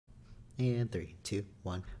And 3, 2,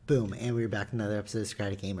 1, boom! And we're back in another episode of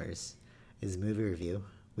Socratic Gamers. Is movie review.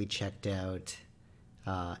 We checked out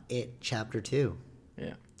It Chapter 2.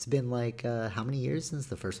 Yeah. It's been like how many years since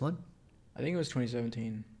the first one? I think it was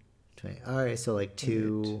 2017. All right, so like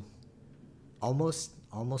almost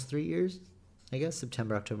 3 years, I guess.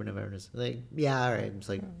 September, October, November. Like yeah, all right. It's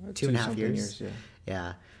like 2.5 years.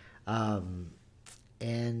 Yeah.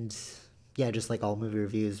 And yeah, just like all movie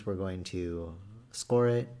reviews, we're going to score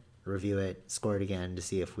it, review it, score it again to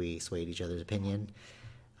see if we swayed each other's opinion.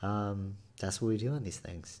 That's what we do on these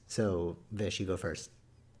things. So, Vish, you go first.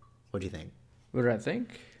 What do you think? What did I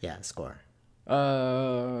think? Yeah, score.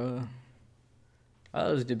 I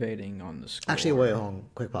was debating on the score. Actually, wait, hold on.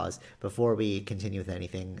 Quick pause. Before we continue with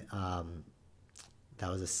anything, that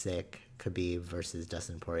was a sick Khabib versus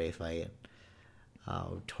Dustin Poirier fight.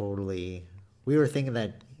 Totally. We were thinking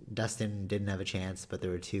that Dustin didn't have a chance, but there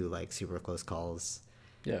were two like super close calls.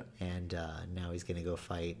 Yeah. And now he's gonna go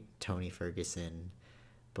fight Tony Ferguson.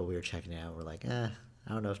 But we were checking it out. We're like, I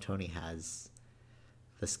don't know if Tony has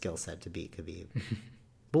the skill set to beat Khabib.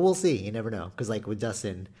 But we'll see. You never know. Because like with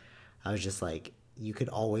Dustin, I was just like, you could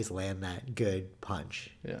always land that good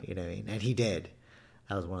punch. Yeah. You know what I mean? And he did.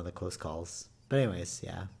 That was one of the close calls. But anyways,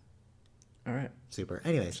 yeah. All right. Super.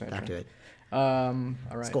 Anyways, back to it. All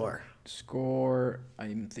right. Score.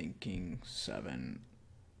 I'm thinking 7.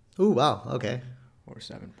 Ooh, wow. Okay. Or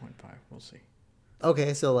 7.5. We'll see.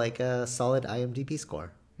 Okay, so like a solid IMDb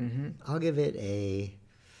score. Mm-hmm. I'll give it an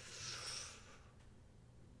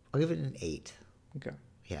 8. Okay.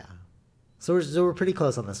 Yeah. So we're pretty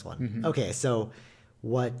close on this one. Mm-hmm. Okay, so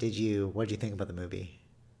what did you think about the movie?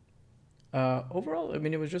 Overall, I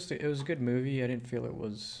mean, it was a good movie. I didn't feel it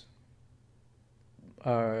was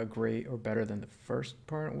great or better than the first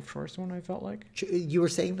one. I felt like You were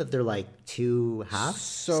saying that they're like two halves.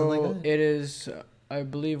 So like it is. I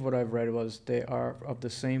believe what I've read was they are of the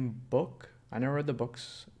same book. I never read the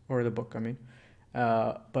books or the book. I mean,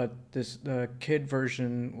 but the kid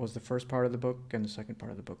version was the first part of the book, and the second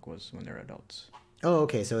part of the book was when they're adults. Oh,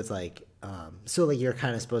 okay. So it's like, so like you're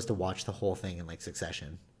kind of supposed to watch the whole thing in like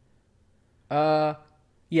succession. Yeah,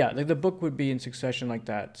 like the book would be in succession like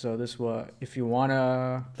that. So this was, if you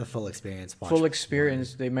wanna the full experience.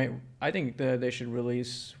 They might. I think they should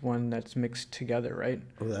release one that's mixed together, right?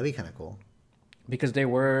 Oh, that'd be kind of cool. Because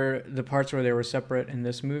the parts where they were separate in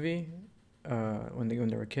this movie, when they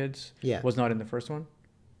were kids, was not in the first one.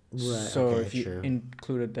 Right. So okay, if you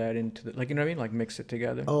included that into the, like, you know what I mean, like mix it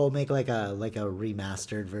together. Oh, make like a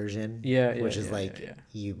remastered version. Yeah, which is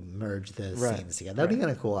you merge the scenes together. That'd be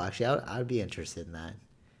kind of cool. Actually, I'd be interested in that.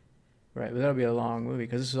 Right, but that'll be a long movie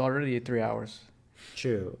because this is already 3 hours.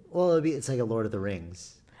 True. Well, it's like a Lord of the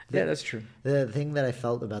Rings. Yeah, that's true. The thing that I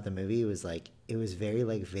felt about the movie was like it was very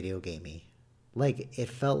like video gamey. Like it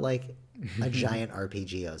felt like a giant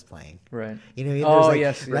RPG I was playing. Right. You know what I mean? There's like,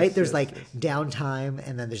 yes. Right? Yes, there's yes, like downtime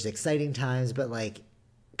and then there's exciting times, but like,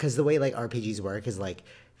 because the way like RPGs work is like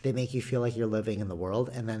they make you feel like you're living in the world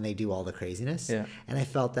and then they do all the craziness. Yeah. And I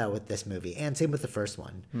felt that with this movie. And same with the first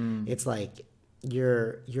one. It's like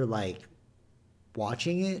you're like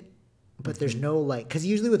watching it, but there's no like, because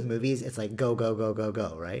usually with movies it's like go,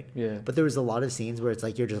 right? Yeah. But there was a lot of scenes where it's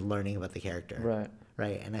like you're just learning about the character.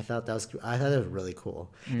 Right, and I thought that was really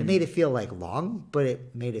cool. It made it feel like long, but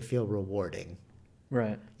it made it feel rewarding.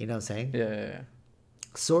 Right. You know what I'm saying? Yeah.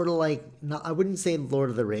 Sort of like, I wouldn't say Lord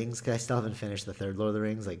of the Rings, because I still haven't finished the third Lord of the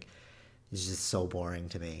Rings. Like, it's just so boring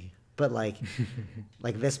to me. But like,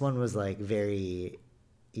 like this one was like very,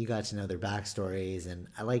 you got to know their backstories, and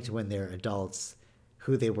I liked when they're adults,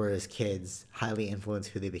 who they were as kids, highly influenced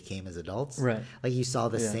who they became as adults. Right. Like you saw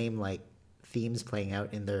the same like themes playing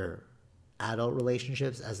out in their adult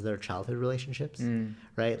relationships as their childhood relationships,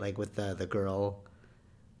 right? Like with the girl,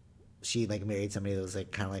 she like married somebody that was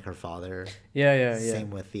like kind of like her father. Yeah. Same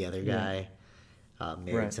with the other guy,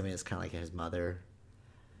 married somebody that's kind of like his mother.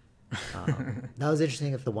 That was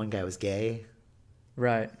interesting. If the one guy was gay,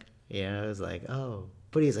 right? Yeah, it was like, oh,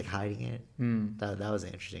 but he's like hiding it. That was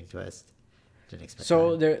an interesting twist. Didn't expect.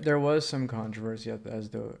 So there was some controversy as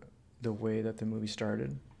the way that the movie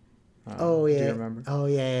started. Oh yeah. Do you remember? Oh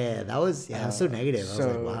yeah. That was so negative. I was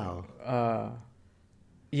like, wow.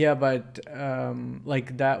 Yeah, but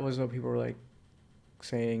like that was what people were like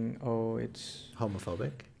saying. Oh, it's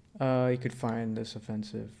homophobic. You could find this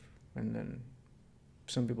offensive, and then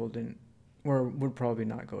some people didn't, or would probably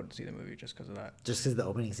not go to see the movie just because of that. Just because of the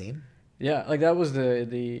opening scene. Yeah, like that was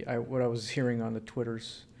what I was hearing on the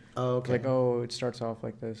Twitters. Oh, okay. Like, oh, it starts off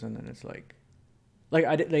like this, and then it's like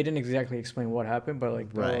they didn't exactly explain what happened, but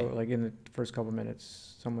like, like in the first couple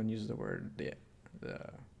minutes, someone used the word the,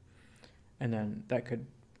 and then that could,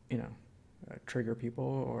 trigger people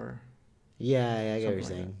or Yeah, I get what you're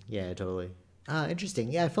something like saying. Yeah, totally.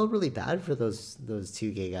 Interesting. Yeah, I felt really bad for those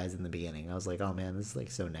two gay guys in the beginning. I was like, oh man, this is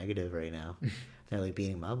like so negative right now. They're like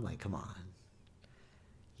beating him up. I'm like, come on.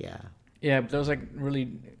 Yeah. Yeah, but there was like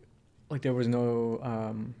really, like there was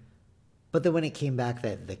no. But then when it came back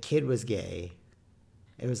that the kid was gay,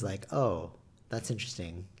 it was like, oh, that's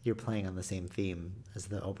interesting. You're playing on the same theme as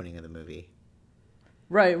the opening of the movie.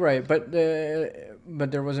 Right, but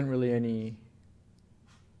there wasn't really any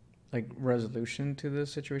like resolution to the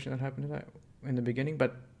situation that happened to that in the beginning.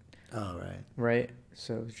 But Oh, right. right,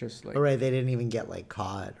 so it's just like Oh, right. They didn't even get like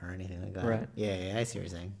caught or anything like that. Right. Yeah, I see what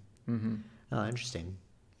you're saying. Mm-hmm. Oh, interesting.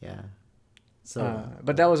 Yeah. So,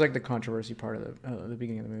 but that was like the controversy part of the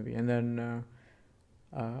beginning of the movie, and then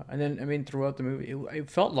I mean throughout the movie, it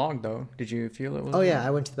felt long though. Did you feel it was? oh long? yeah,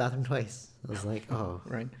 I went to the bathroom twice. I was like, oh,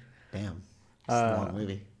 Right. damn, it's a long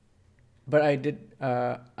movie. But I did.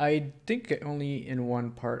 I think only in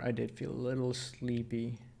one part I did feel a little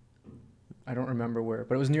sleepy. I don't remember where,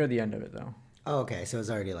 but it was near the end of it though. Oh, okay. So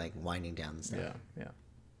it's already like winding down and stuff. Yeah.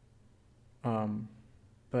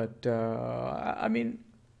 But I mean,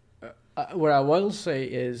 what I will say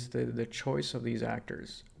is the choice of these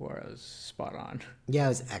actors was spot on. Yeah, it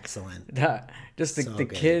was excellent. That just the So the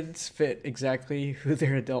good. kids fit exactly who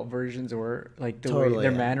their adult versions were, like the way Totally,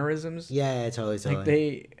 their yeah. mannerisms. Yeah, totally. Like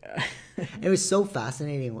they. It was so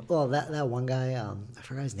fascinating. Well, that one guy, I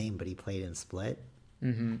forgot his name, but he played in Split.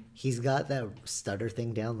 Mm-hmm. He's got that stutter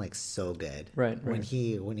thing down like so good. Right. When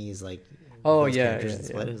he's like, Oh, those yeah, characters yeah, in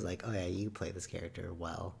Split, yeah. it was like, oh yeah, you play this character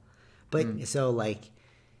well. But so like,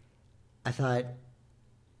 I thought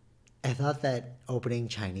that opening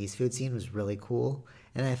Chinese food scene was really cool,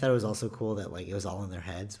 and I thought it was also cool that like it was all in their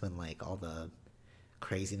heads when like all the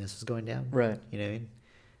craziness was going down. Right. You know what I mean?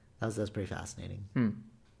 That was pretty fascinating.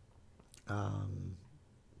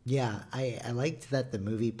 Yeah, I liked that the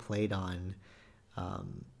movie played on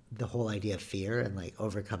the whole idea of fear and like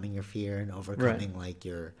overcoming your fear and overcoming like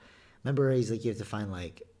your. Remember, he's like you have to find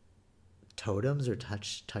like totems or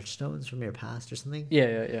touchstones from your past or something.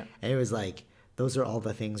 Yeah. And it was like those are all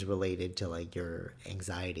the things related to like your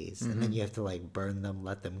anxieties, and then you have to like burn them,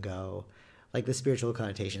 let them go. Like the spiritual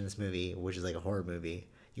connotation in this movie, which is like a horror movie,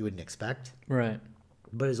 you wouldn't expect. Right.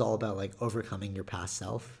 But it's all about like overcoming your past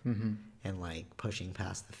self and like pushing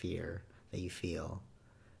past the fear that you feel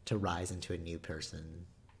to rise into a new person,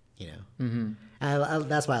 you know. And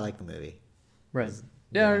that's why I like the movie. Right.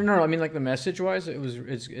 Yeah. No. I mean, like the message-wise,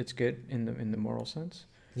 it's good in the moral sense.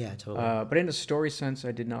 Yeah, totally. But in the story sense,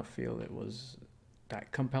 I did not feel it was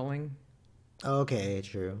that compelling. Okay,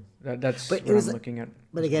 true. That's But what it was I'm looking at.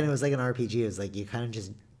 But again, it was like an RPG. It was like you kind of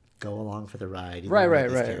just go along for the ride. You Right. learn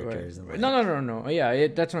about these characters and, like- No. Yeah,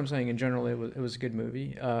 that's what I'm saying. In general, it was a good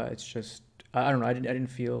movie. It's just I don't know. I didn't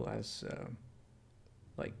feel as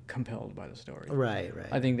like compelled by the story. Right.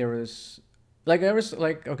 I think there was like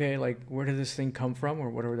okay, like where did this thing come from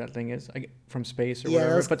or whatever that thing is, like from space or Yeah,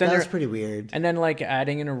 whatever. But then that was there- pretty weird. and then like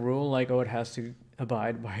adding in a rule like, oh, it has to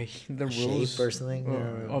abide by the rules Shape or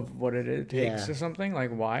something, of what it takes Yeah. or something.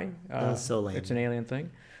 Like why? That was so lame. It's an alien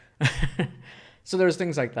thing. So there's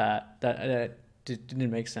things like that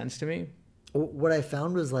didn't make sense to me. What I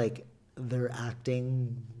found was like their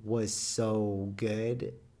acting was so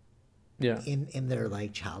good Yeah. in their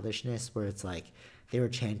like childishness, where it's like they were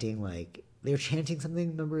chanting something.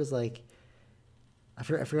 Remember, it's like I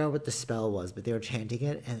forgot what the spell was, but they were chanting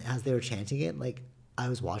it, and as they were chanting it, like I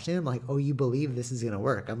was watching them, like, oh, you believe this is gonna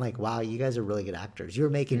work? I'm like, wow, you guys are really good actors. You're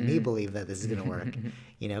making me believe that this is gonna work,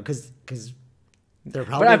 you know, because they're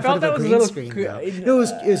probably I in front felt of a that was a green little screen. Though. No,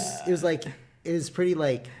 it was like it was pretty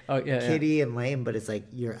like Oh, yeah, yeah. kiddie and lame, but it's like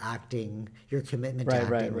your commitment to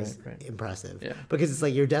acting was right. impressive. Yeah. Because it's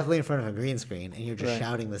like you're definitely in front of a green screen and you're just Right.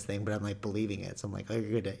 shouting this thing, but I'm like believing it. So I'm like, oh,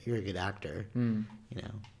 you're a good actor. You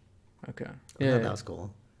know. Okay. I Yeah. thought that was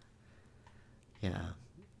cool. Yeah.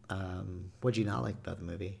 What'd you not like about the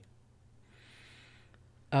movie?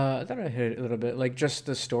 I thought I hit it a little bit, like just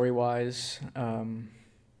the story wise.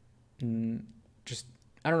 Just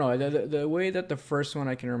I don't know, the way that the first one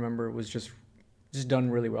I can remember was just done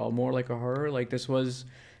really well, more like a horror. Like this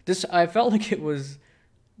I felt like it was.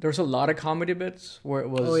 There was a lot of comedy bits where it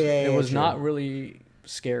was true. not really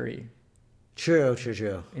scary. True.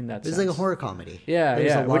 In that It's like a sense. horror comedy. Yeah, There's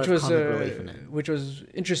yeah, a lot of comic relief in it. which was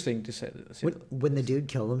interesting to say. When the dude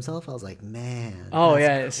killed himself, I was like, man. Oh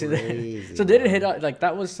that's yeah, crazy, so did it bro. hit like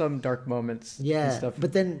that was some dark moments? And Yeah, stuff.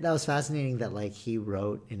 but then that was fascinating that like he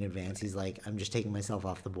wrote in advance. He's like, I'm just taking myself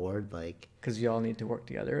off the board, like. Because you all need to work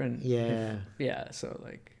together, and Yeah. So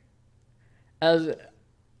like, as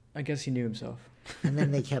I guess he knew himself. And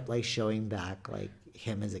then they kept like showing back like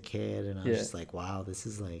him as a kid, and I was just like, wow, this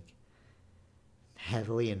is like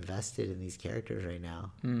heavily invested in these characters right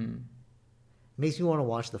now. Makes me want to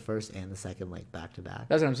watch the first and the second like back to back.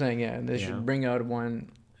 That's what I'm saying. Yeah, and they should bring out one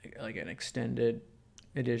like an extended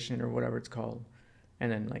edition or whatever it's called,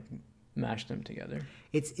 and then like mash them together.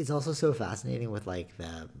 It's also so fascinating with like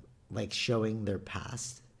the like showing their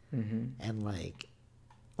past and like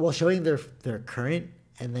showing their current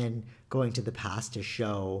and then going to the past to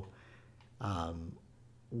show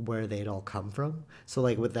where they'd all come from. So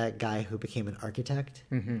like with that guy who became an architect,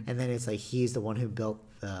 and then it's like he's the one who built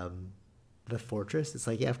the fortress. It's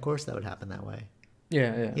like, yeah, of course that would happen that way.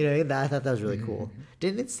 Yeah. You know, I thought that was really cool.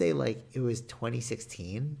 Didn't it say like it was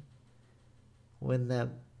 2016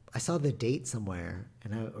 when I saw the date somewhere,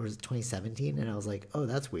 or was it 2017? And I was like, oh,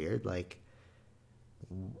 that's weird. Like,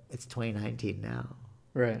 it's 2019 now.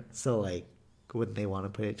 Right. So like, wouldn't they want to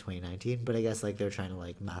put it 2019? But I guess like they're trying to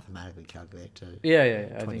like mathematically calculate to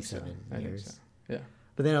 27 I think years. so. Yeah.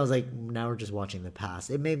 But then I was like, now we're just watching the past.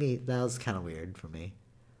 That was kind of weird for me.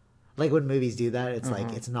 Like when movies do that, it's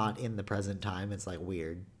like it's not in the present time. It's like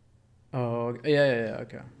weird. Oh yeah.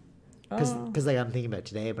 Okay. Because like I'm thinking about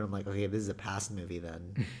today, but I'm like, okay, this is a past movie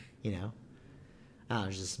then, you know.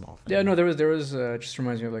 It's just a small thing. Yeah, no, there was just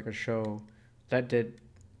reminds me of like a show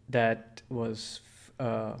that was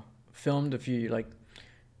filmed a few like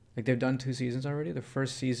they've done 2 seasons already. The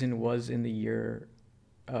first season was in the year,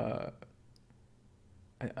 I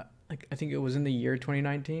think it was in the year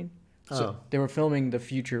 2019. So they were filming the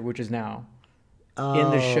future, which is now,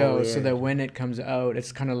 in the show, so that when it comes out,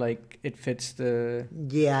 it's kind of like it fits the.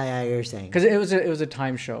 Yeah, you're saying. Because it was a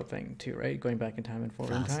time show thing too, right? Going back in time and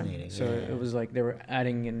forward in time. Fascinating. So it was like they were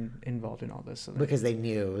adding involved in all this. So because they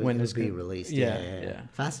knew when it would be released. Yeah.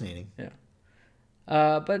 Fascinating. Yeah.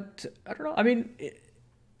 But I don't know. I mean,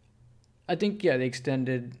 I think they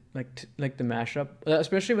extended like the mashup,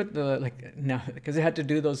 especially with the like now because they had to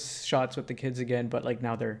do those shots with the kids again, but like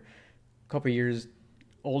now they're a couple years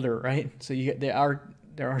older, right? So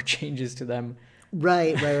there are changes to them.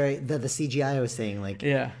 Right. The CGI I was saying, like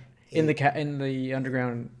in the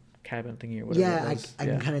underground cabin thingy or whatever. Yeah, I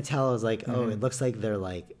can kind of tell. I was like, oh, it looks like their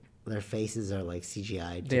faces are like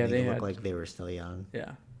CGI to make it look like they were still young.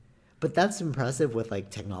 Yeah. But that's impressive with like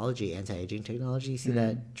technology, anti-aging technology. You see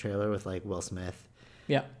that trailer with like Will Smith?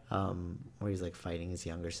 Yeah. Where he's like fighting his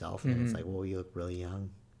younger self, and it's like, well, you look really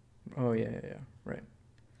young. Oh yeah, right.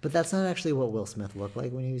 But that's not actually what Will Smith looked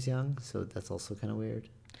like when he was young, so that's also kind of weird.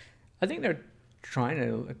 I think they're trying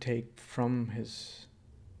to take from his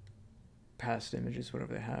past images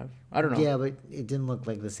whatever they have. I don't know. Yeah, but it didn't look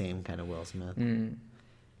like the same kind of Will Smith.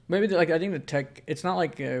 Maybe I think the tech. It's not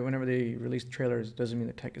like whenever they release trailers, doesn't mean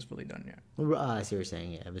the tech is fully done yet. I see what you're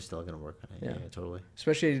saying. Yeah, they're still gonna work on it. Yeah, totally.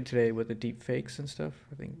 Especially today with the deep fakes and stuff.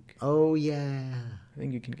 I think. Oh yeah. I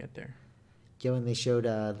think you can get there. Yeah, when they showed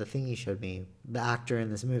the thing you showed me, the actor in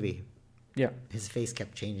this movie. Yeah. His face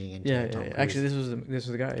kept changing into Tom Cruise. Actually, this was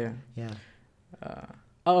the guy. Yeah. Yeah.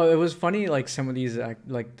 It was funny. Like some of these,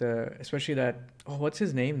 especially that. Oh, what's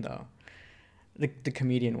his name though? The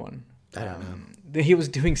comedian one. I don't know. He was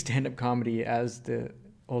doing stand-up comedy as the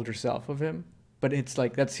older self of him, but it's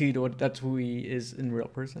like that's who he is in real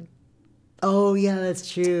person. Oh yeah,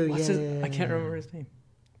 that's true. I can't remember his name.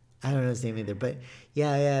 I don't know his name either, but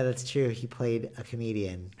yeah, that's true. He played a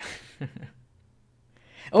comedian. It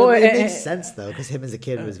makes sense though, because him as a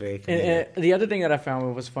kid was very comedic. The other thing that I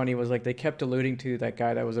found was funny was like they kept alluding to that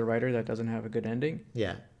guy that was a writer that doesn't have a good ending.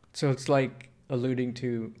 Yeah. So it's like alluding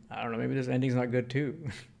to, I don't know, maybe this ending's not good too.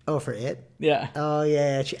 Oh, for it? Yeah. Oh,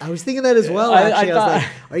 yeah. I was thinking that as well, actually. I was like,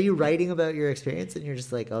 are you writing about your experience? And you're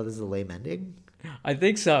just like, oh, this is a lame ending? I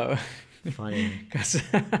think so. Funny. Because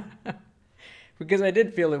I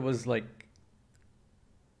did feel it was like,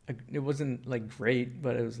 it wasn't like great,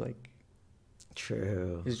 but it was like.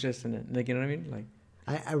 True. It's just, you know what I mean? Like.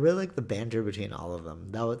 I really like the banter between all of them.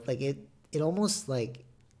 That was like, it almost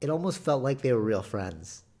felt like they were real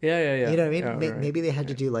friends. Yeah. You know what I mean? Yeah, maybe they had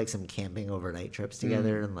to do like some camping overnight trips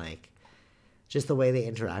together, and like just the way they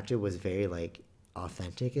interacted was very like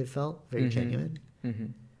authentic. It felt very genuine.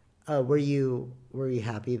 Were you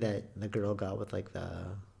happy that the girl got with like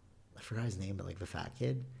I forgot his name, but like the fat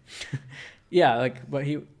kid? Yeah, but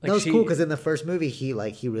that was cool because in the first movie he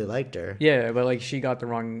really liked her. Yeah, but like she got the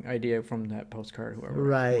wrong idea from that postcard,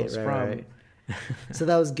 whoever it was from. Right. So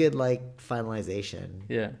that was good, like finalization.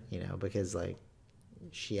 Yeah. You know, because like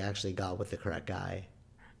she actually got with the correct guy.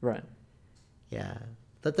 Right. Yeah.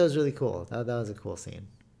 That was really cool. That was a cool scene.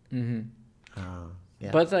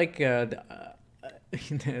 Yeah. But like,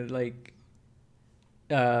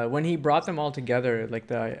 when he brought them all together, like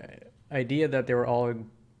the idea that they were all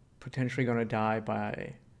potentially gonna die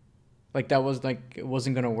by, like that was like it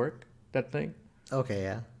wasn't gonna work, that thing. Okay,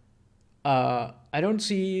 yeah. I don't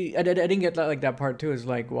see. I didn't get that, like that part too. Is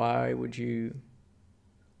like, why would you?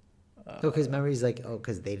 Because memory's like, oh,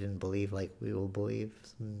 because they didn't believe like we will believe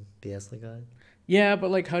some BS like that. Yeah,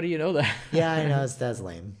 but like, how do you know that? Yeah, I know that's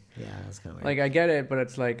lame. Yeah, that's kind of weird. Like, I get it, but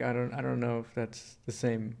it's like I don't know if that's the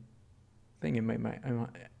same thing. It might.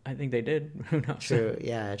 I think they did. Who knows? True.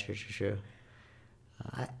 Yeah. True.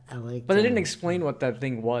 I like. But they didn't explain what that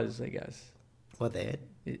thing was, I guess. What they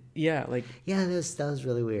had? Yeah, like. Yeah, that was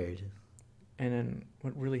really weird. And then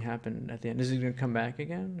what really happened at the end? Is he gonna come back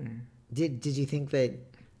again? Or? Did you think that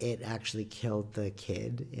it actually killed the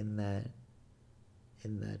kid in that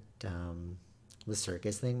the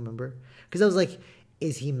circus thing? Remember? Because I was like,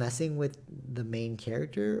 is he messing with the main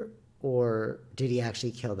character, or did he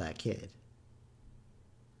actually kill that kid?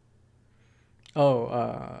 Oh,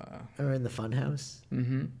 or in the funhouse?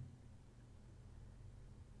 Mm-hmm.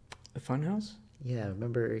 The funhouse? Yeah,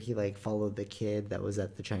 remember he like followed the kid that was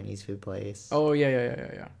at the Chinese food place. Oh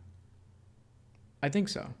yeah. I think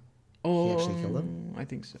so. Oh, He actually killed him? I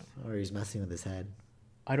think so. Or he's messing with his head.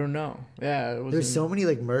 I don't know. Yeah, it was. There's so many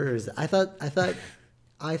like murders. I thought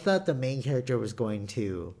the main character was going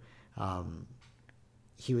to,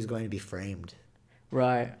 he was going to be framed.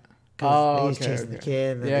 Right. Because he's chasing the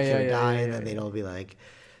kid, and then the kid would die, and then yeah. they'd all be like,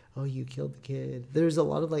 "Oh, you killed the kid." There's a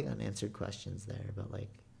lot of like unanswered questions there about like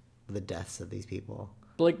the deaths of these people.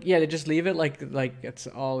 But like, yeah, they just leave it like it's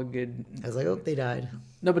all good. I was like, "Oh, they died."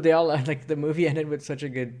 No, but they all like the movie ended with such a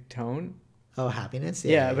good tone. Oh, happiness.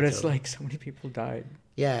 Yeah, but it's like so many people died.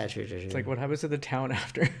 Yeah, true. It's like, what happens to the town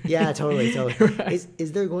after? Yeah, totally. Right.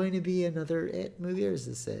 Is there going to be another It movie, or is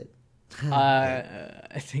this it?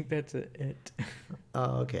 I think that's it.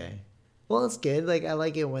 Oh, okay. Well, it's good. Like, I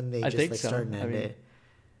like it when they just like so. start and end it.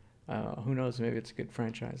 Who knows? Maybe it's a good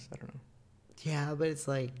franchise. I don't know. Yeah, but it's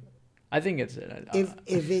like, I think it's it.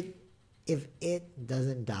 if it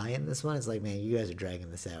doesn't die in this one, it's like, man, you guys are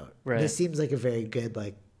dragging this out. Right. This seems like a very good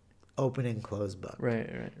like open and close book. Right.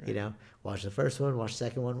 You know, watch the first one, watch the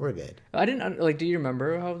second one, we're good. I didn't like. Do you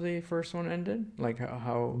remember how the first one ended? Like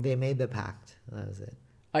how They made the pact. That was it.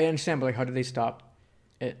 I understand, but like, how did they stop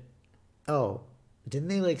it? Oh, didn't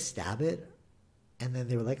they like stab it? And then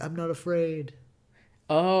they were like, I'm not afraid.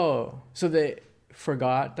 Oh, so they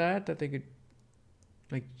forgot that they could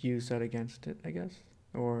like use that against it, I guess,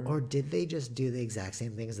 or did they just do the exact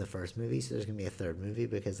same thing as the first movie? So there's gonna be a third movie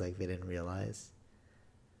because like they didn't realize.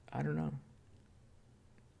 I don't know.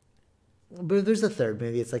 But if there's a third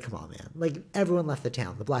movie, it's like, come on, man! Like everyone left the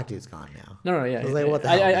town. The black dude's gone now. No, yeah. Like, what the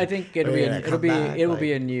hell, I man? think it'll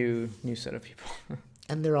be a new set of people.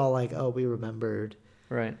 And they're all like, oh, we remembered.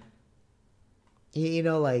 Right. You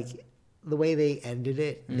know, like the way they ended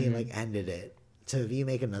it, they like ended it. So if you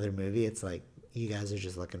make another movie, it's like you guys are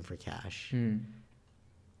just looking for cash.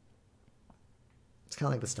 It's kind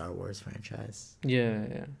of like the Star Wars franchise.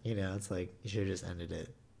 Yeah. You know, it's like you should have just ended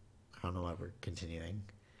it. I don't know why we're continuing.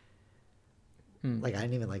 Like, I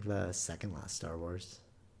didn't even like the second last Star Wars.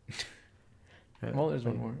 Well, there's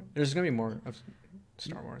one more. There's gonna be more of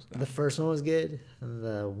Star Wars, though. The first one was good, and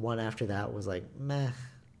the one after that was like meh.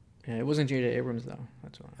 Yeah, it wasn't J.J. Abrams though.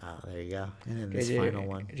 That's why. Oh, there you go. And then this final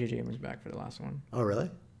one. J.J. Abrams back for the last one. Oh, really?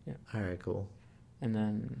 Yeah. All right, cool. And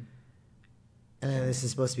then this is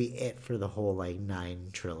supposed to be it for the whole like 9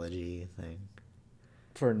 trilogy thing.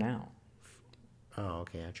 For now. Oh,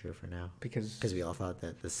 okay, yeah, true. For now, because we all thought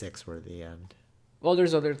that the 6 were the end. Well,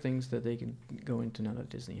 there's other things that they can go into now that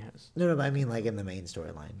Disney has. No, but I mean like in the main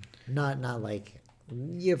storyline, not like.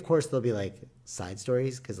 Yeah, of course there'll be like side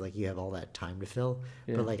stories because like you have all that time to fill.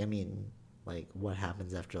 Yeah. But like I mean, like what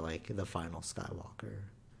happens after like the final Skywalker?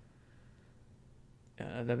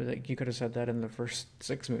 That was like you could have said that in the first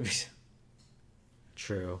 6 movies.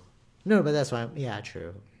 True. No, but that's why.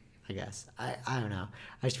 True. I guess I don't know.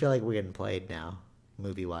 I just feel like we're getting played now,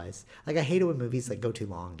 movie wise. Like I hate it when movies like go too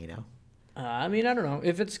long. You know. I mean, I don't know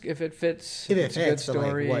if it fits. If it's a good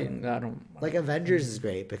story, like, I don't. Like Avengers is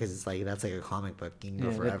great because it's like that's like a comic book. You can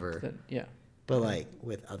go forever. But like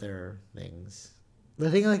with other things, the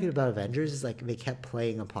thing I like about Avengers is like they kept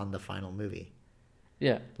playing upon the final movie.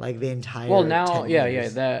 Yeah. Like the entire. Well, now,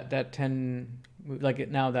 that 10, like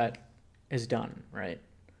now that is done, right?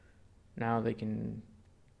 Now they can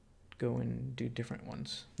go and do different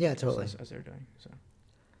ones. Yeah, totally. As they're doing so.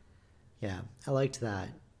 Yeah, I liked that.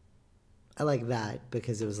 I like that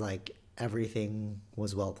because it was like everything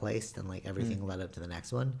was well placed and like everything led up to the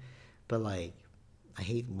next one. But like I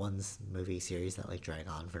hate movie series that like drag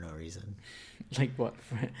on for no reason. Like what?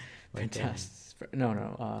 Fantastic.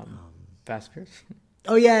 No. Fast Furious?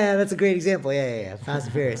 Oh yeah, that's a great example. Yeah. Fast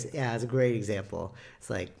and Furious. Yeah, it's a great example. It's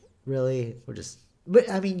like, really, we're just. But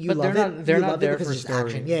I mean, you But love it. they're You not love it there because for it's just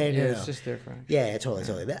story. action. Yeah, Yeah, no, it's no. just there for action. Yeah,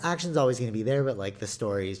 totally. The action's always gonna be there, but like the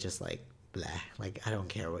story is just like, blah. Like I don't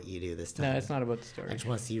care what you do this time. No, it's not about the story. I just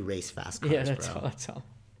want to see you race fast cars, Yeah, that's bro. all. That's all.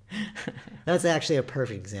 That's actually a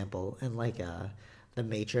perfect example. And like the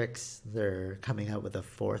Matrix, they're coming out with a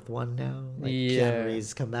fourth one now. Like Yeah. Keanu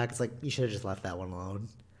Reeves come back. It's like you should have just left that one alone.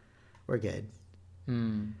 We're good.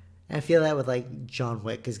 Hmm. And I feel that with like John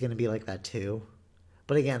Wick is gonna be like that too.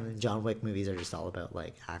 But again, John Wick movies are just all about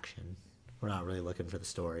like action. We're not really looking for the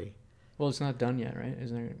story. Well, it's not done yet, right?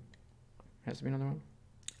 Isn't there? Has to be another one.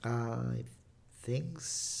 I think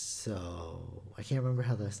so. I can't remember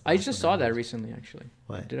how this. I just saw that recently, actually.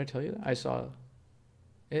 What? Did I tell you that? I saw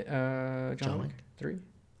it. John Wick 3.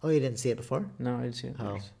 Oh, you didn't see it before? No, I didn't see it.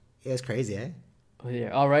 Oh, it was crazy, eh? Oh yeah.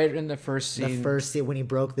 All right. In the first scene. The first scene when he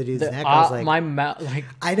broke the dude's neck, I was like, my mouth, like.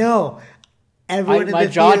 I know. Everyone in my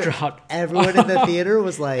the jaw theater, dropped. Everyone in the theater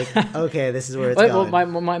was like, "Okay, this is where it's going."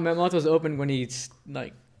 Well, my mouth was open when he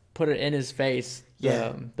like put it in his face.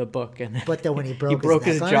 Yeah. The book and. But then when he broke,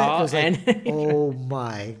 his neck jaw, on it, it was like, and "Oh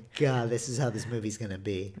my god, this is how this movie's gonna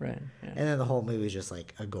be." Right. Yeah. And then the whole movie was just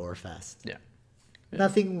like a gore fest. Yeah.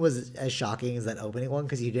 Nothing was as shocking as that opening one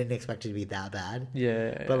because you didn't expect it to be that bad.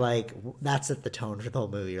 Yeah. But like that set the tone for the whole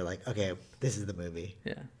movie. You're like, okay, this is the movie.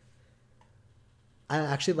 Yeah. I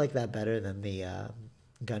actually like that better than the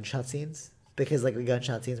gunshot scenes because like the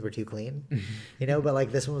gunshot scenes were too clean, you know. But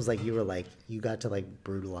like this one was like you got to like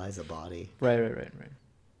brutalize a body. Right.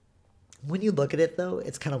 When you look at it though,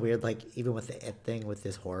 it's kind of weird. Like even with the It thing with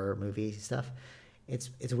this horror movie stuff, it's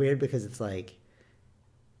weird because it's like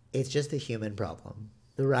it's just a human problem.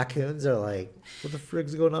 The raccoons are like, what the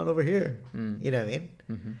frig's going on over here? You know what I mean?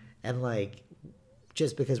 Mm-hmm. And like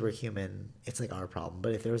just because we're human, it's like our problem.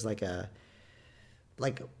 But if there was like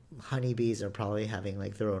honeybees are probably having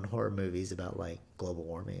like their own horror movies about like global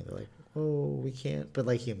warming. They're like, oh, we can't, but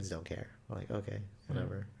like humans don't care. We're like, okay,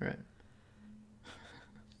 whatever. Right.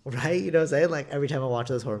 Right? You know what I'm saying? Like every time I watch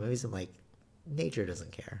those horror movies, I'm like, nature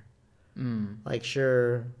doesn't care. Like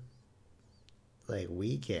sure, like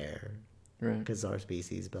we care, Right. because our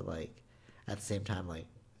species, but like at the same time, like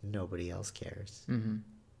nobody else cares. Mm-hmm.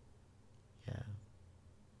 Yeah.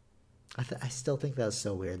 I still think that was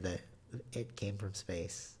so weird that it came from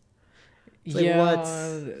space. It's Yeah.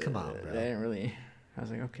 Like, come on, bro. I didn't really. I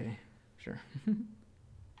was like, okay, sure.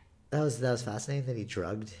 That was fascinating that he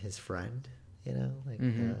drugged his friend. You know, like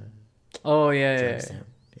Oh yeah. drugs him.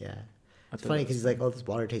 Yeah. It's funny because he's like, oh, this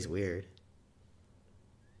water tastes weird.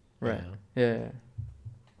 Right. You know?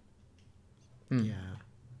 Yeah. Mm.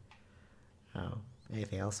 Yeah. Oh,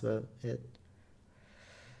 anything else about it?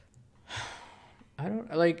 I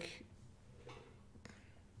don't like.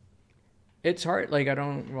 It's hard. Like I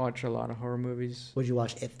don't watch a lot of horror movies. Would you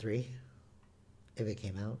watch It 3 if it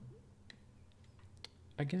came out?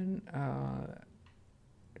 Again,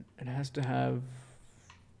 it has to have.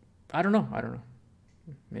 I don't know.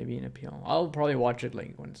 Maybe an appeal. I'll probably watch it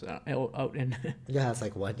like when it's out in Yeah, it's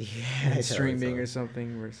like what? Yeah, streaming or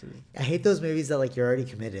something versus. I hate those movies that like you're already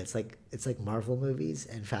committed. It's like Marvel movies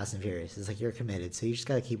and Fast and Furious. It's like you're committed, so you just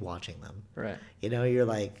gotta keep watching them. Right. You know, you're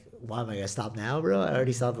like, why am I gonna stop now, bro? I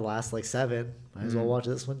already saw the last like 7. Might as well watch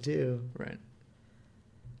this one too. Right.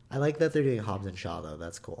 I like that they're doing Hobbs and Shaw though.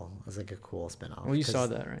 That's cool. It's like a cool spin-off. Well, you saw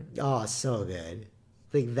that, right? Oh, so good.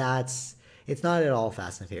 Like it's not at all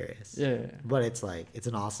Fast and Furious. Yeah. But it's like it's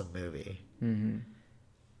an awesome movie. Mm-hmm.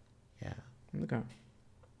 Yeah. Okay.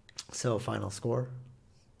 So final score?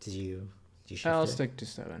 Did you shift I'll it? stick to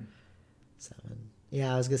 7. 7.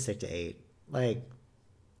 Yeah, I was gonna stick to 8. Like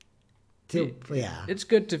yeah. It's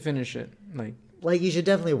good to finish it. Like you should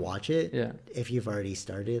definitely watch it. Yeah. If you've already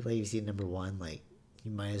started. Like you've seen number 1, like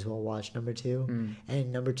you might as well watch number 2.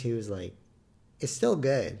 And number 2 is like it's still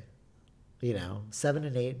good. You know, 7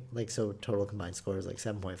 and 8, like so total combined score is like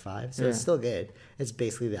 7.5. So it's still good. It's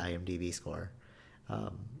basically the IMDb score.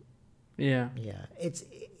 Yeah. Yeah.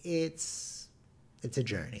 It's a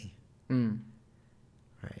journey.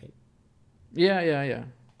 Right. Yeah.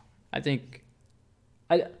 I think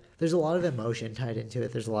there's a lot of emotion tied into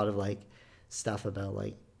it. There's a lot of like stuff about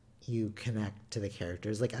like you connect to the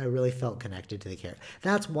characters. Like I really felt connected to the character.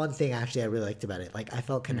 That's one thing actually I really liked about it. Like I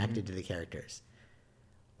felt connected to the characters.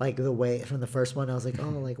 Like the way from the first one, I was like, oh,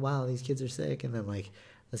 like, wow, these kids are sick. And then like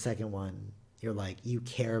the second one, you're like, you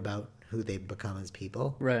care about who they become as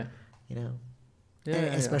people. Right. You know? Yeah.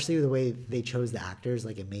 And especially the way they chose the actors,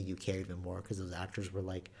 like it made you care even more because those actors were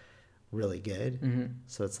like really good.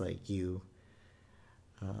 So it's like you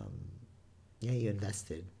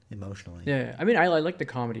invested emotionally. Yeah. I mean, I like the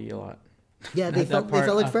comedy a lot. Yeah, they At that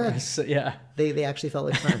felt like part, friends. yeah. They actually felt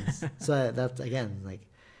like friends. So that's again like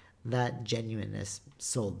that genuineness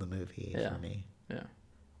sold the movie Yeah. for me. Yeah.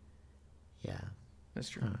 Yeah. That's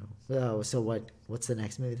I true. don't know. Oh, so what's the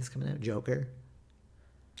next movie that's coming out? Joker?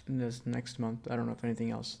 And this next month, I don't know if anything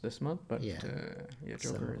else this month, but Yeah. Joker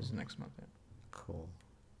So- is next month. Yeah. Cool.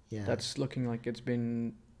 Yeah. That's looking like it's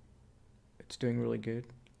doing really good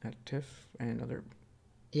at TIFF and other.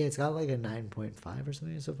 Yeah, it's got like a 9.5 or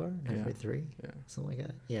something so far. 9.3? Yeah. Something like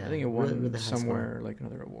that. Yeah. I think it really- won really high score. somewhere like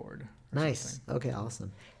another award. or Nice. something. Okay,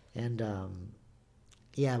 awesome. And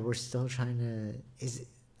yeah, we're still trying to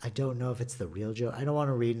I don't know if it's the real Joker. I don't want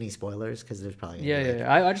to read any spoilers because there's probably gonna be, like,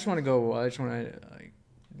 I just want to go. I just want to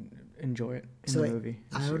enjoy it in So the movie. and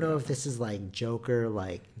I see don't what know if happens. this is like Joker,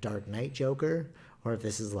 like Dark Knight Joker, or if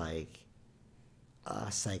this is like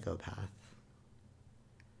a psychopath.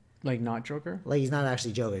 Like not Joker, Like he's not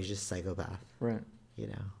actually Joker, he's just a psychopath, right? you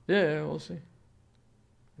know? Yeah, we'll see.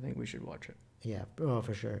 I think we should watch it. Yeah, oh,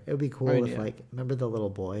 for sure. It would be cool I mean, if, yeah. like, remember the little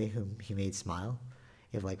boy whom he made smile?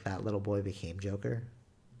 If, like, that little boy became Joker.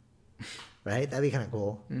 Right? That'd be kind of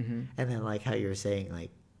cool. Mm-hmm. And then, like, how you were saying,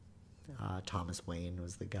 like, Thomas Wayne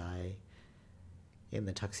was the guy in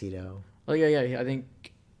the tuxedo. Oh yeah. I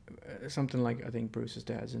think something like I think Bruce's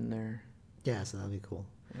dad's in there. Yeah, so that'd be cool.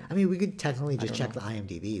 Yeah. I mean, we could technically I just check don't the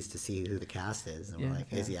IMDb's to see who the cast is. And we're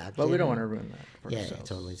like, is he actually? But we don't in want it? to ruin that for Yeah, ourselves.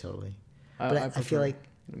 totally. But I feel prefer like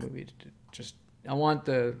the movie to just. I want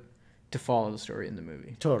to follow the story in the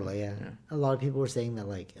movie. totally, yeah. Yeah. A lot of people were saying that,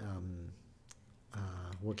 like,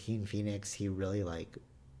 Joaquin Phoenix, he really, like,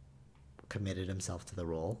 committed himself to the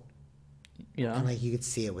role. Yeah. And, like, you could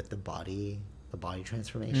see it with the body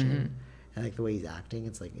transformation. Mhm. And, like, the way he's acting,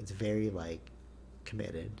 it's, like, it's very, like,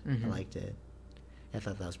 committed. I Mhm. liked it. I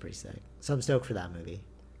thought that was pretty sick. So I'm stoked for that movie.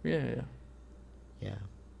 Yeah. Yeah.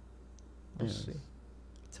 We'll Yeah. see.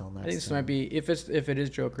 Till next I think this time. might be if it is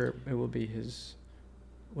Joker, it will be his.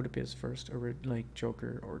 Would it be his first like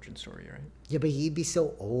Joker origin story, right? Yeah, but he'd be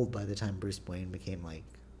so old by the time Bruce Wayne became, like,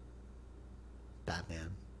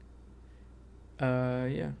 Batman.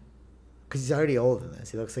 Yeah. Because he's already old in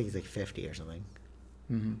this. He looks like he's, like, 50 or something.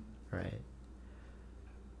 Mm-hmm. Right.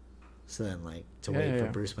 So then, like, to Yeah, wait for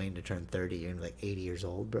yeah. Bruce Wayne to turn 30, you're gonna be, like, 80 years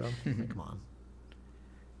old, bro. Like, come on.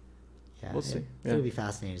 Yeah, We'll see. It'll Yeah. be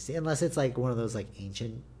fascinating to see. Unless it's, like, one of those, like,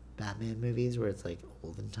 ancient Batman movies where it's, like,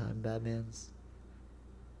 olden time Batmans.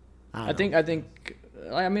 I think.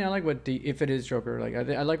 I mean, I like what if it is Joker, like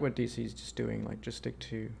I like what DC's just doing. Like, just stick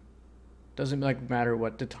to. Doesn't like matter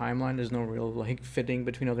what the timeline. There's no real like fitting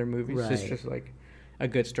between other movies. It's Right. just like a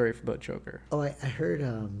good story about Joker. Oh, I heard,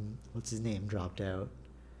 what's his name dropped out?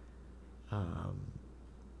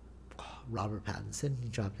 Robert Pattinson. He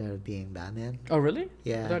dropped out of being Batman. Oh really?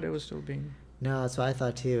 Yeah. I thought it was still being. No, that's what I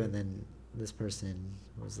thought too. And then this person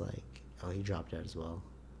was like, oh, he dropped out as well.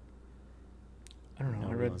 I don't know.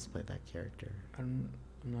 Nobody wants to play that character. I'm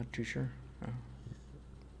not too sure. Oh.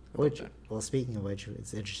 About Which, that. well, speaking of which,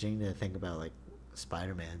 it's interesting to think about, like,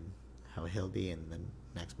 Spider-Man, how he'll be in the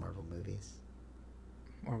next Marvel movies.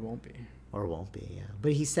 Or won't be. Or won't be, yeah.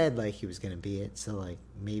 But he said, like, he was going to be it, so, like,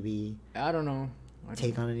 maybe I don't know.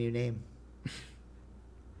 take on a new name.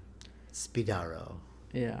 Speedaro.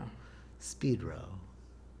 Yeah. Speedro.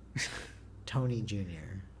 Tony Jr.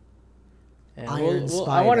 Yeah, Iron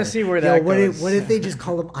Spider. I want to see where that what goes. what if they just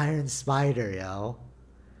call him Iron Spider, yo?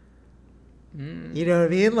 Mm. You know what I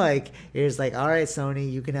mean? Like, it's like, all right,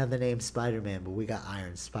 Sony, you can have the name Spider-Man, but we got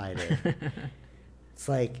Iron Spider. It's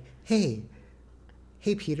like, hey,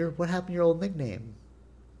 Peter, what happened to your old nickname?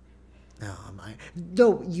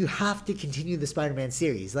 No, you have to continue the Spider-Man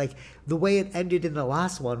series. Like, the way it ended in the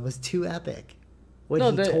last one was too epic. When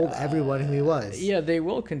he told everyone who he was. Yeah, they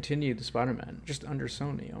will continue the Spider-Man, just under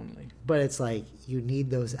Sony only. But it's like, you need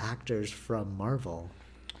those actors from Marvel.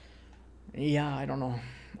 Yeah, I don't know.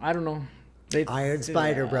 Iron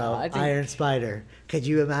Spider, bro. I think, Iron Spider. Could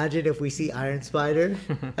you imagine if we see Iron Spider?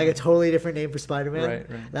 Like a totally different name for Spider-Man?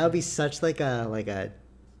 Right. That would be such like take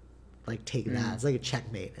that. It's like a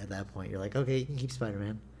checkmate at that point. You're like, okay, you can keep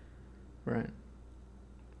Spider-Man. Right.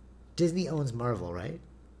 Disney owns Marvel, right?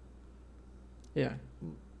 Yeah.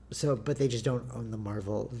 So, but they just don't own the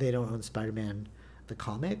Marvel. They don't own Spider-Man, the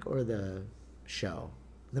comic or the show,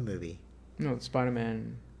 the movie. No,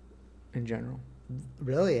 Spider-Man in general.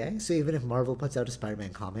 Really? Eh? So even if Marvel puts out a Spider-Man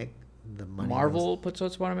comic, the money. Marvel puts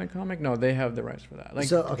out Spider-Man comic? No, they have the rights for that. Like,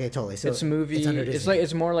 so okay, totally. So it's a movie. It's under Disney.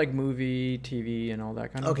 It's more like movie, TV, and all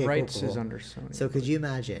that kind of Okay, rights cool. is under Sony. So could you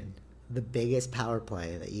imagine the biggest power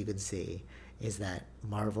play that you can see is that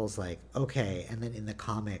Marvel's like, okay, and then in the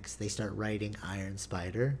comics they start writing Iron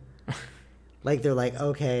Spider. Like they're like,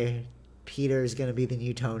 okay, Peter's gonna be the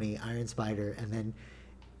new Tony, Iron Spider, and then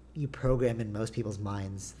you program in most people's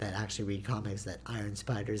minds that actually read comics that Iron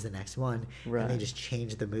Spider is the next one, Right. and they just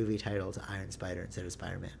change the movie title to Iron Spider instead of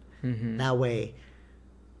Spider-Man. Mm-hmm. That way,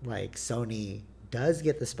 like, Sony does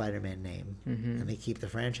get the Spider-Man name, Mm-hmm. and they keep the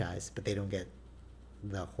franchise, but they don't get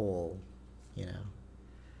the whole, you know,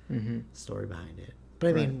 Mm-hmm. story behind it. But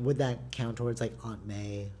I Right. mean, would that count towards like Aunt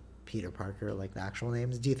May, Peter Parker, like the actual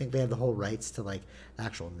names? Do you think they have the whole rights to like the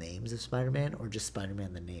actual names of Spider-Man, or just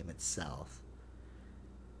Spider-Man the name itself?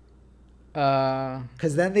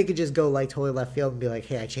 Because then they could just go like totally left field and be like,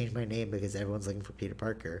 "Hey, I changed my name because everyone's looking for Peter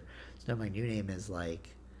Parker, so now my new name is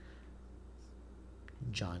like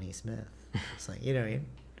Johnny Smith." It's like, you know what I mean?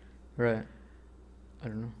 Right. I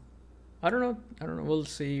don't know. I don't know. We'll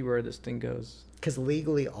see where this thing goes. Because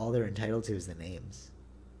legally, all they're entitled to is the names,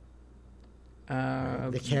 right?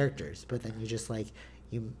 The characters. But then you just like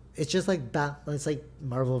it's just like it's like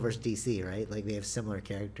Marvel versus DC, right? Like they have similar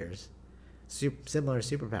characters, similar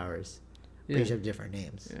superpowers. But Yeah. each have different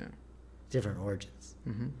names, Yeah. different origins.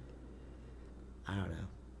 Mm-hmm. I don't know.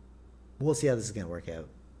 We'll see how this is gonna work out.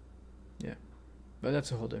 Yeah. But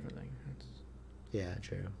that's a whole different thing. Yeah,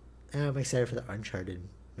 true. And I'm excited for the Uncharted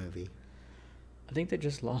movie. I think they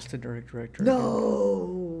just lost the director.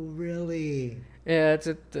 No, really. Yeah, it's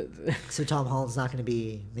So Tom Holland's not gonna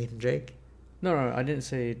be Nathan Drake? no, I didn't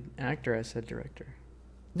say actor. I said director.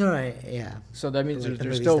 No, yeah. So that means Like the they're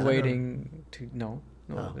movie's still done, or- waiting to no.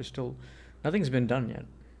 Oh. There's still nothing's been done yet.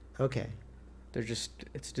 Okay.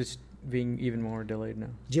 It's just being even more delayed now.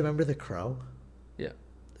 Do you remember The Crow? Yeah.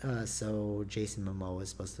 So Jason Momoa was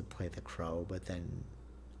supposed to play the Crow, but then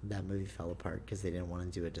that movie fell apart because they didn't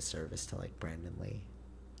want to do a disservice to like Brandon Lee,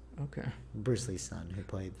 Okay. Bruce Lee's son, who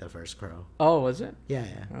played the first Crow. Oh, was it? Yeah,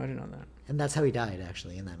 yeah. Oh, I didn't know that. And that's how he died,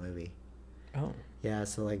 actually, in that movie. Oh. Yeah,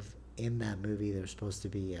 so like in that movie, there was supposed to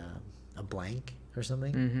be a blank or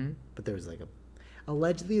something, Mm-hmm. but there was like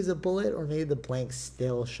allegedly is a bullet, or maybe the blank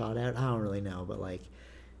still shot out. I don't really know, but like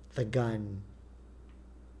the gun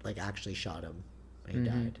like actually shot him and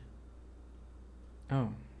he Mhm. died. Oh.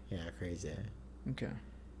 Yeah, crazy. Okay.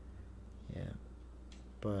 Yeah,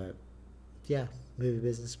 but yeah, movie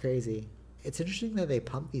business crazy. It's interesting that they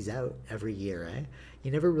pump these out every year, right?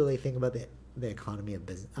 You never really think about the economy of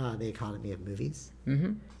business, the economy of movies,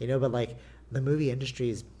 Mm-hmm. you know. But like the movie industry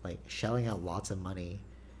is like shelling out lots of money.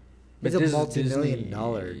 But It's a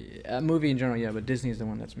multi-million-dollar. movie in general, yeah. But Disney's the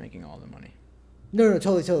one that's making all the money. No,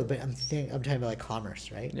 totally. But I'm talking about like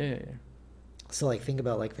commerce, right? Yeah. So like think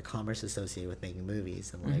about like the commerce associated with making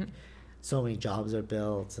movies, and like Mhm. so many jobs are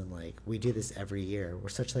built, and like we do this every year. We're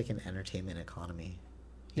such like an entertainment economy,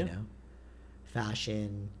 you Yeah. know,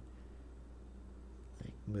 fashion,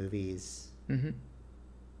 like movies. Mm-hmm.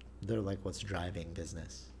 They're like what's driving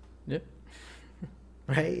business, Yep.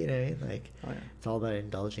 right? You know what I mean? Like Oh yeah. it's all about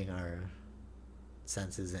indulging our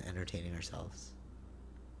senses and entertaining ourselves.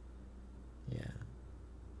 Yeah.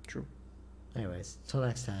 True. Anyways, till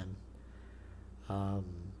next time.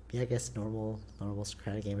 Yeah, I guess normal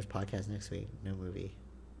Socratic Gamers podcast next week. No movie.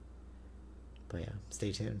 But yeah,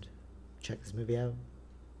 stay tuned. Check this movie out.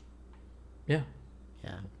 Yeah.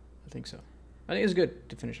 Yeah. I think so. I think it's good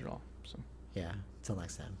to finish it all. So Yeah. Till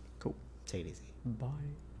next time. cool. Take it easy. Bye.